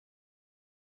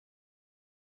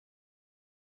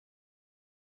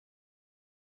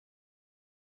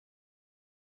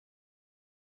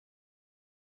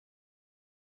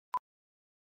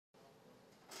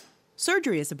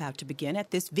Surgery is about to begin at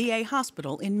this VA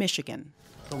hospital in Michigan.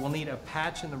 So we'll need a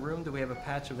patch in the room. Do we have a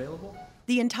patch available?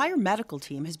 The entire medical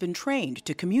team has been trained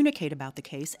to communicate about the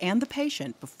case and the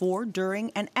patient before, during,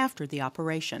 and after the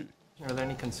operation. Are there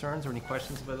any concerns or any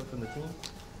questions about it from the team?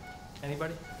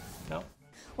 Anybody? No?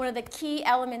 One of the key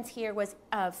elements here was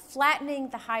flattening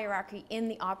the hierarchy in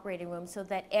the operating room so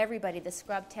that everybody, the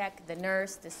scrub tech, the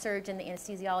nurse, the surgeon, the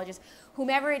anesthesiologist,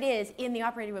 whomever it is in the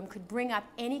operating room could bring up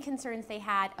any concerns they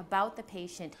had about the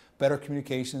patient. Better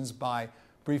communications by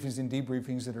briefings and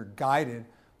debriefings that are guided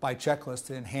by checklists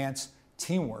to enhance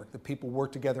teamwork, that people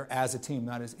work together as a team,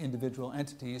 not as individual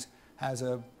entities, has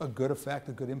a good effect,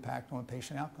 a good impact on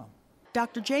patient outcome.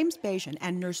 Dr. James Bajan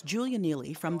and Nurse Julia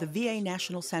Neely from the VA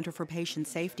National Center for Patient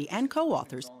Safety and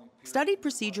co-authors studied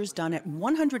procedures done at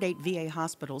 108 VA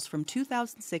hospitals from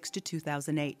 2006 to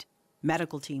 2008.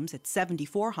 Medical teams at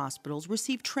 74 hospitals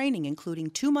received training including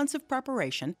 2 months of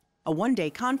preparation, a one-day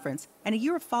conference, and a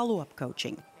year of follow-up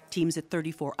coaching. Teams at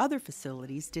 34 other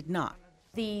facilities did not.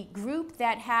 The group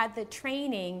that had the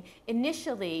training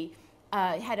initially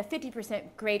had a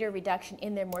 50% greater reduction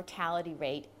in their mortality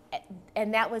rate,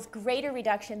 and that was greater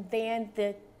reduction than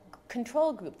the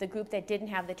control group, the group that didn't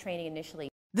have the training initially.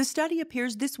 The study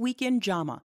appears this week in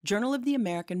JAMA, Journal of the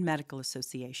American Medical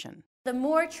Association. The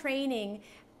more training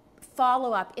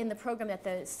follow-up in the program that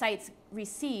the sites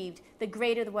received, the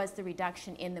greater was the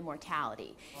reduction in the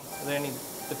mortality. Are there any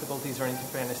difficulties or anything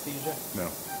for anesthesia? No.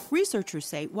 Researchers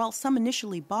say while some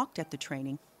initially balked at the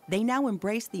training, they now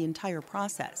embrace the entire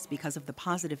process because of the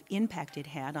positive impact it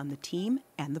had on the team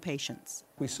and the patients.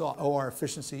 We saw OR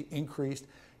efficiency increased,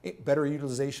 better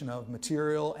utilization of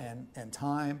material and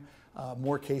time,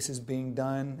 more cases being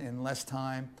done in less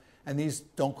time, and these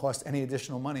don't cost any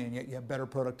additional money, and yet you have better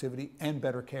productivity and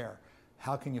better care.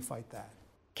 How can you fight that?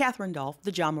 Catherine Dolf,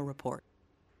 the JAMA Report.